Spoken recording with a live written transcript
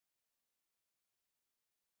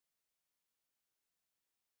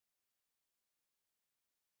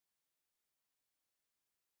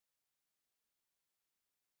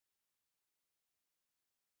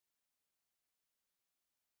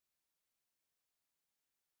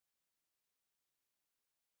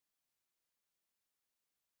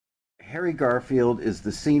Harry Garfield is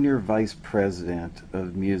the Senior Vice President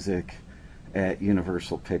of Music at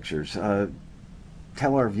Universal Pictures.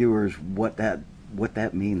 Tell our viewers what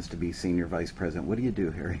that means to be Senior Vice President. What do you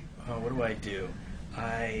do, Harry? What do I do?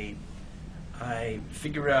 I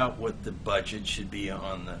figure out what the budget should be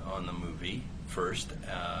on the movie first,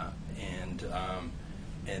 and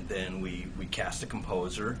then we cast a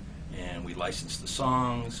composer, and we license the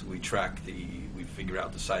songs. We figure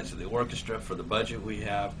out the size of the orchestra for the budget we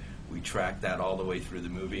have. We track that all the way through the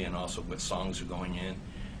movie, and also what songs are going in,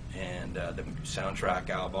 and then we do soundtrack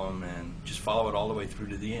album, and just follow it all the way through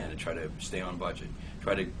to the end and try to stay on budget.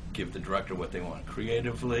 Try to give the director what they want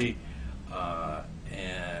creatively,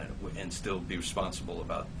 and still be responsible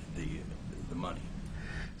about the money.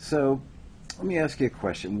 So, let me ask you a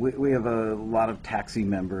question. We have a lot of taxi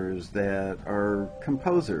members that are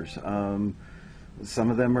composers.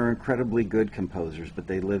 Some of them are incredibly good composers, but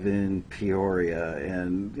they live in Peoria,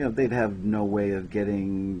 and they'd have no way of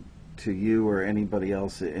getting to you or anybody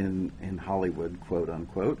else in Hollywood, quote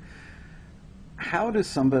unquote. How does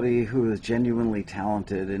somebody who is genuinely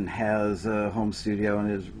talented and has a home studio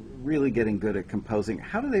and is really getting good at composing,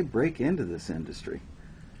 how do they break into this industry?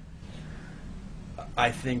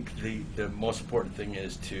 I think the most important thing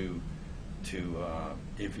is to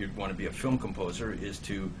if you want to be a film composer, is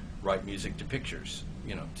to write music to pictures.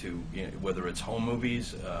 Whether it's home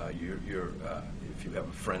movies, if you have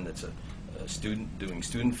a friend that's a student doing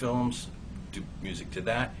student films, do music to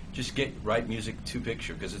that. Just write music to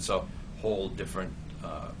picture, because it's a whole different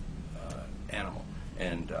animal.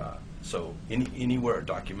 And so anywhere,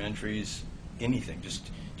 documentaries, anything,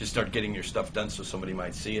 just start getting your stuff done so somebody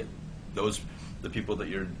might see it. The people that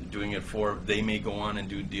you're doing it for, they may go on and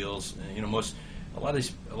do deals. A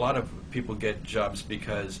lot of people get jobs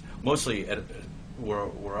because mostly at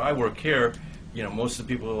where I work here, most of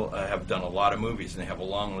the people have done a lot of movies and they have a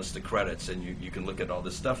long list of credits, and you can look at all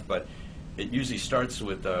this stuff, but it usually starts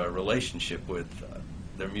with a relationship with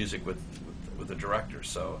their music with the director.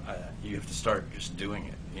 So you have to start just doing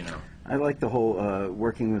it. I like the whole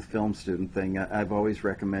working with film student thing. I've always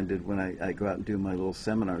recommended when I go out and do my little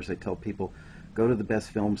seminars, I tell people, go to the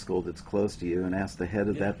best film school that's close to you and ask the head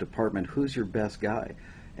of that department, who's your best guy?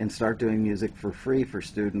 And start doing music for free for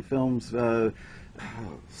student films.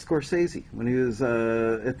 Scorsese, when he was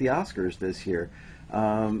at the Oscars this year,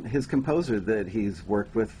 his composer that he's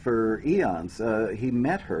worked with for eons, he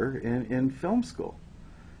met her in film school,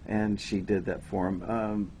 and she did that for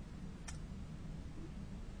him.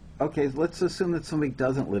 Okay, let's assume that somebody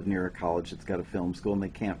doesn't live near a college that's got a film school and they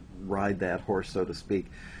can't ride that horse, so to speak.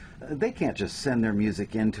 They can't just send their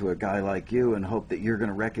music into a guy like you and hope that you're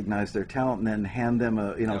going to recognize their talent and then hand them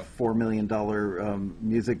a $4 million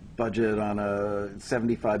music budget on a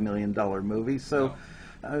 $75 million movie. So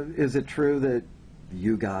is it true that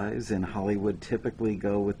you guys in Hollywood typically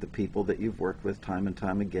go with the people that you've worked with time and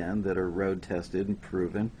time again that are road tested and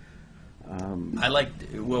proven? I like,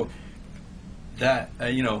 well, that,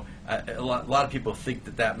 a lot of people think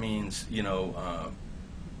that means,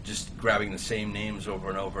 just grabbing the same names over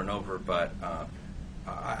and over and over, but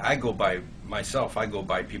I go by myself. I go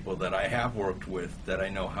by people that I have worked with, that I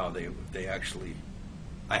know how they actually.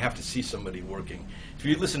 I have to see somebody working. If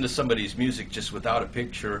you listen to somebody's music just without a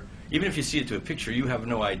picture, even if you see it to a picture, you have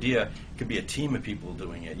no idea. It could be a team of people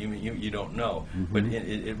doing it. You don't know. Mm-hmm. But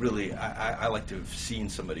it really, I like to have seen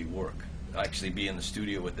somebody work. Actually be in the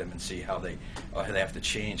studio with them and see how they have to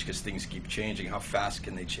change, because things keep changing. How fast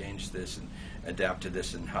can they change this and adapt to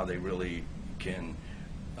this, and how they really can,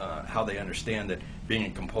 how they understand that being a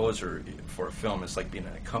composer for a film is like being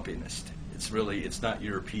an accompanist. It's not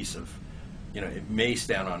your piece of, it may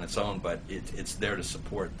stand on its own, but it's there to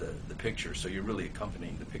support the picture. So you're really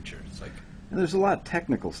accompanying the picture. It's like. And there's a lot of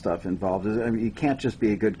technical stuff involved. I mean, you can't just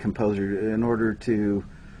be a good composer. In order to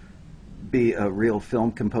be a real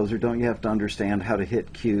film composer, don't you have to understand how to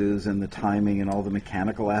hit cues and the timing and all the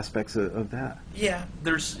mechanical aspects of that? Yeah,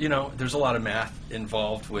 there's a lot of math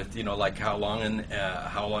involved with like how long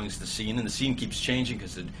is the scene, and the scene keeps changing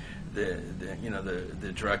because the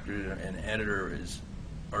director and editor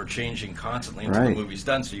are changing constantly until the movie's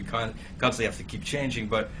done, so you constantly have to keep changing.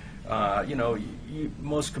 But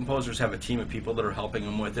most composers have a team of people that are helping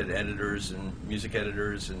them with it, editors and music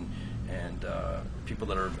editors and people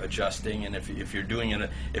that are adjusting. And if you're doing it,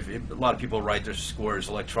 if a lot of people write their scores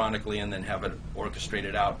electronically and then have it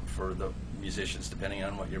orchestrated out for the musicians depending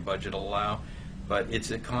on what your budget will allow. But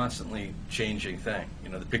it's a constantly changing thing.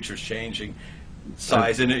 The picture's changing,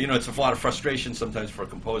 size, and it's a lot of frustration sometimes for a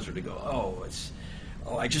composer to go,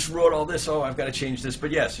 I just wrote all this. I've got to change this.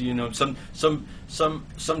 But yes,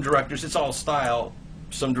 some directors, it's all style.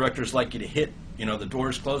 Some directors like you to hit You know, the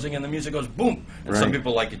door's closing and the music goes boom. And some Right.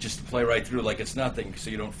 people like it just to play right through like it's nothing, so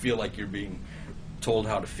you don't feel like you're being told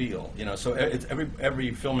how to feel. You know, so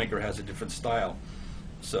every filmmaker has a different style.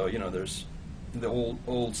 So, you know, there's the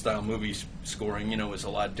old style movies scoring, you know, is a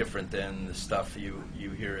lot different than the stuff you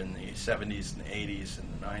hear in the 70s and the 80s and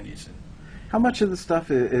the 90s. And How much of the stuff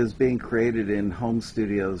is being created in home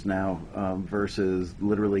studios now versus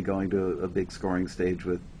literally going to a big scoring stage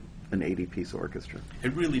with an 80-piece orchestra?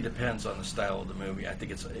 it really depends on the style of the movie. I think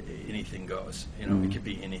it's anything goes. You know, it could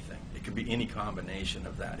be anything. It could be any combination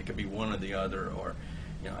of that. It could be one or the other, or,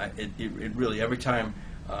 you know, it really, every time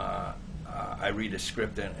I read a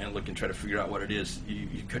script and look and try to figure out what it is,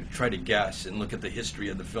 you could try to guess and look at the history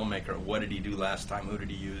of the filmmaker. What did he do last time? Who did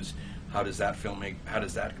he use? How does that how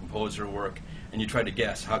does that composer work? And you try to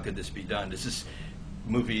guess, how could this be done? Does this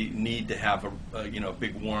movie need to have a you know,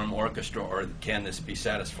 big warm orchestra, or can this be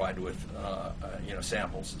satisfied with you know,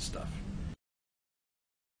 samples and stuff?